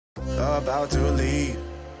about to leave,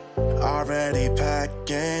 already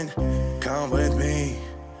packing, come with me.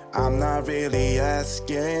 I'm not really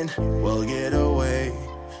asking, we'll get away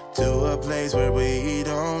to a place where we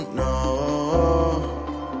don't know.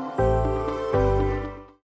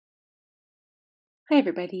 Hi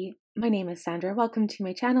everybody, my name is Sandra. Welcome to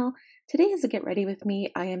my channel. Today is a Get Ready With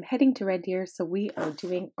Me. I am heading to Red Deer, so we are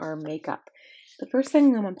doing our makeup. The first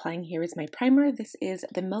thing I'm applying here is my primer. This is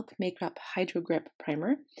the Milk Makeup Hydrogrip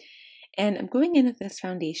Primer. And I'm going in with this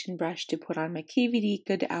foundation brush to put on my KVD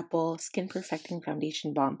Good Apple Skin Perfecting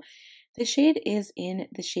Foundation Balm. The shade is in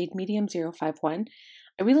the shade Medium 051.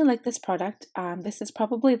 I really like this product. This is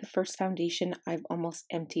probably the first foundation I've almost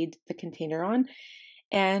emptied the container on.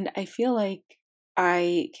 And I feel like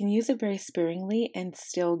I can use it very sparingly and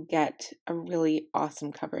still get a really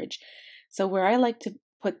awesome coverage. So where I like to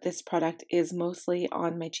put this product is mostly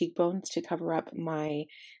on my cheekbones to cover up my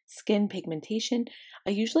skin pigmentation.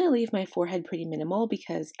 I usually leave my forehead pretty minimal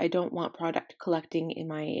because I don't want product collecting in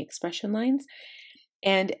my expression lines.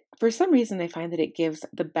 And for some reason I find that it gives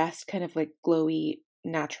the best kind of like glowy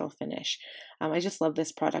natural finish. I just love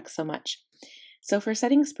this product so much. So for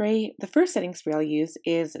setting spray, the first setting spray I'll use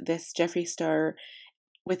is this Jeffree Star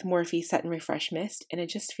with Morphe Set and Refresh Mist, and I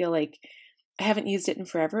just feel like I haven't used it in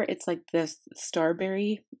forever. It's like this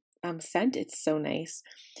starberry scent. It's so nice.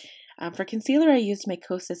 For concealer, I used my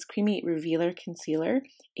Kosas Creamy Revealer Concealer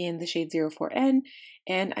in the shade 04N,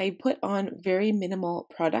 and I put on very minimal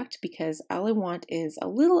product because all I want is a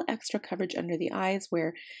little extra coverage under the eyes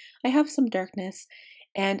where I have some darkness.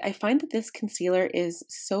 And I find that this concealer is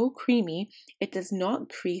so creamy, it does not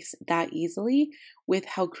crease that easily with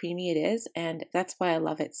how creamy it is, and that's why I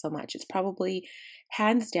love it so much. It's probably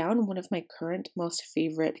hands down one of my current most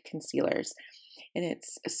favorite concealers, and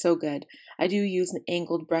it's so good. I do use an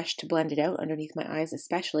angled brush to blend it out underneath my eyes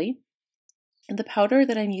especially. And the powder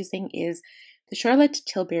that I'm using is the Charlotte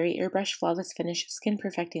Tilbury Airbrush Flawless Finish Skin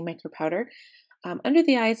Perfecting Micro Powder. Under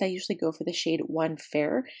the eyes, I usually go for the shade 1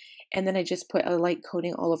 Fair, and then I just put a light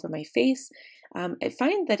coating all over my face. I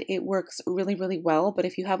find that it works really, really well, but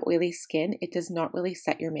if you have oily skin, it does not really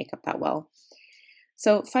set your makeup that well.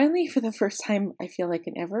 So finally, for the first time, I feel like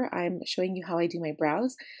in ever, I'm showing you how I do my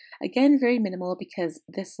brows. Again, very minimal because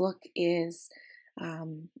this look is,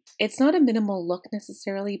 it's not a minimal look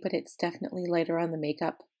necessarily, but it's definitely lighter on the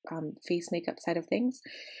makeup, face makeup side of things.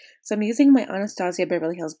 So I'm using my Anastasia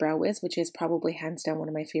Beverly Hills Brow Whiz, which is probably hands down one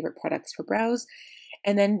of my favorite products for brows.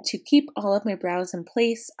 And then to keep all of my brows in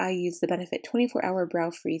place, I use the Benefit 24-Hour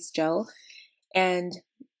Brow Freeze Gel. And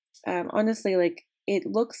honestly, like, it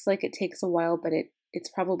looks like it takes a while, but this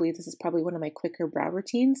is probably one of my quicker brow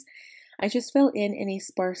routines. I just fill in any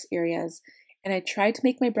sparse areas, and I try to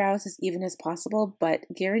make my brows as even as possible, but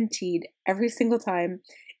guaranteed every single time,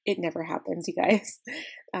 it never happens, you guys.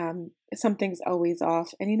 Something's always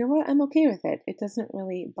off, and you know what? I'm okay with it. It doesn't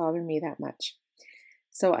really bother me that much.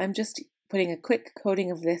 So I'm just putting a quick coating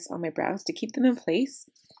of this on my brows to keep them in place.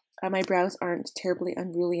 My brows aren't terribly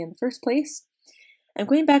unruly in the first place. I'm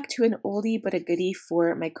going back to an oldie but a goodie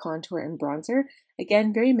for my contour and bronzer.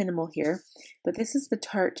 Again, very minimal here, but this is the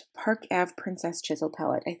Tarte Park Ave Princess Chisel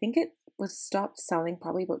palette. I think it was stopped selling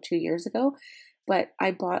probably about 2 years ago, but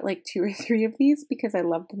I bought like 2 or 3 of these because I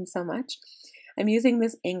love them so much. I'm using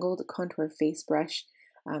this angled contour face brush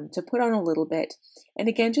to put on a little bit, and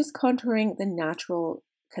again, just contouring the natural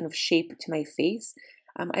kind of shape to my face.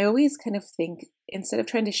 I always kind of think, instead of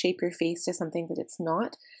trying to shape your face to something that it's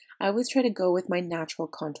not, I always try to go with my natural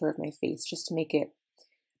contour of my face just to make it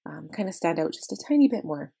kind of stand out just a tiny bit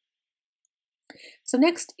more. So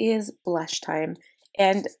next is blush time,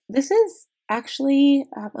 and this is actually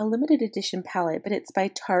a limited edition palette, but it's by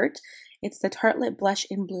Tarte. It's the Tartlette Blush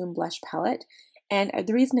in Bloom Blush Palette, and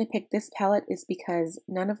the reason I picked this palette is because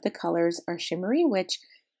none of the colors are shimmery, which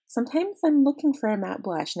sometimes I'm looking for a matte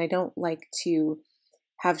blush and I don't like to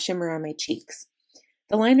have shimmer on my cheeks.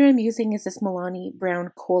 The liner I'm using is this Milani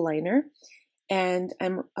Brown Kohl liner, and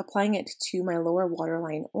I'm applying it to my lower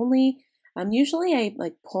waterline only. Usually I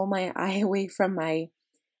like pull my eye away from my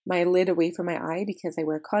lid away from my eye because I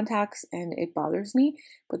wear contacts and it bothers me,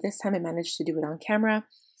 but this time I managed to do it on camera.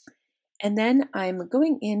 And then I'm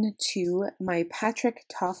going into my Patrick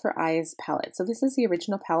Toffer Eyes palette. So this is the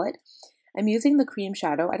original palette. I'm using the cream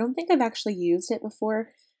shadow. I don't think I've actually used it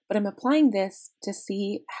before, but I'm applying this to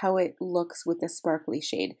see how it looks with the sparkly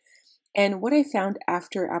shade. And what I found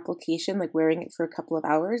after application, like wearing it for a couple of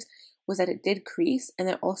hours, was that it did crease and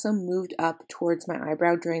it also moved up towards my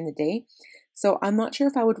eyebrow during the day. So I'm not sure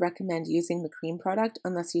if I would recommend using the cream product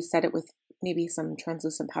unless you set it with maybe some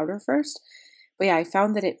translucent powder first. But yeah, I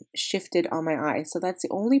found that it shifted on my eye. So that's the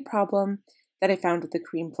only problem that I found with the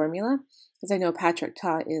cream formula, because I know Patrick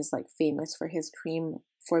Ta is like famous for his cream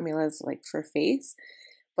formulas like for face,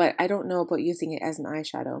 but I don't know about using it as an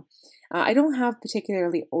eyeshadow. I don't have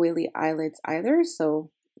particularly oily eyelids either,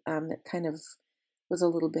 so that kind of was a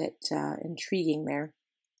little bit intriguing there.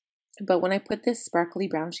 But when I put this sparkly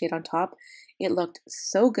brown shade on top, it looked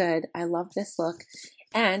so good. I love this look.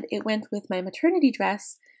 And it went with my maternity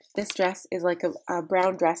dress. This dress is like a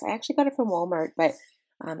brown dress. I actually got it from Walmart, but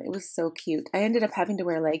it was so cute. I ended up having to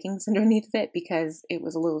wear leggings underneath of it because it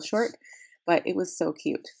was a little short, but it was so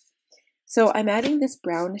cute. So I'm adding this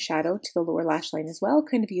brown shadow to the lower lash line as well,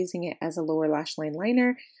 kind of using it as a lower lash line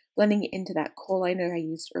liner, blending it into that Kohl liner I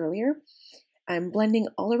used earlier. I'm blending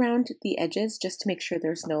all around the edges just to make sure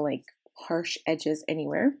there's no like harsh edges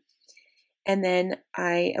anywhere. And then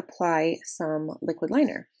I apply some liquid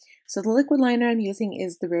liner. So the liquid liner I'm using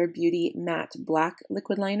is the Rare Beauty Matte Black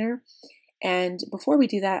Liquid Liner. And before we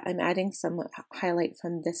do that, I'm adding some highlight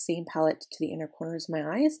from this same palette to the inner corners of my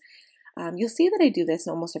eyes. You'll see that I do this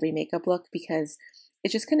in almost every makeup look because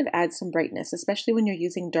it just kind of adds some brightness, especially when you're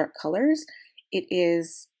using dark colors. It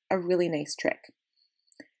is a really nice trick.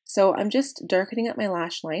 So I'm just darkening up my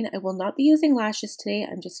lash line. I will not be using lashes today.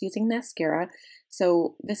 I'm just using mascara.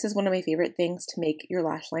 So this is one of my favorite things to make your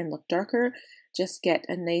lash line look darker. Just get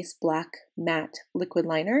a nice black matte liquid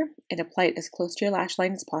liner and apply it as close to your lash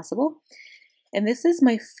line as possible. And this is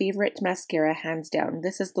my favorite mascara, hands down.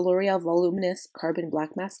 This is the Loreal Voluminous Carbon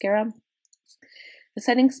Black Mascara. The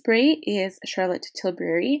setting spray is Charlotte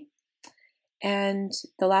Tilbury. And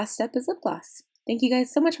the last step is lip gloss. Thank you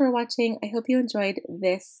guys so much for watching. I hope you enjoyed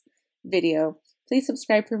this video. Please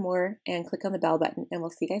subscribe for more and click on the bell button, and we'll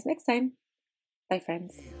see you guys next time. Bye,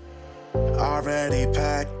 friends. Already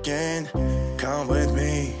packing, come with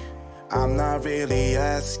me. I'm not really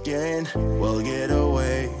asking. We'll get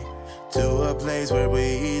away to a place where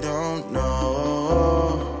we don't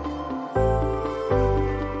know.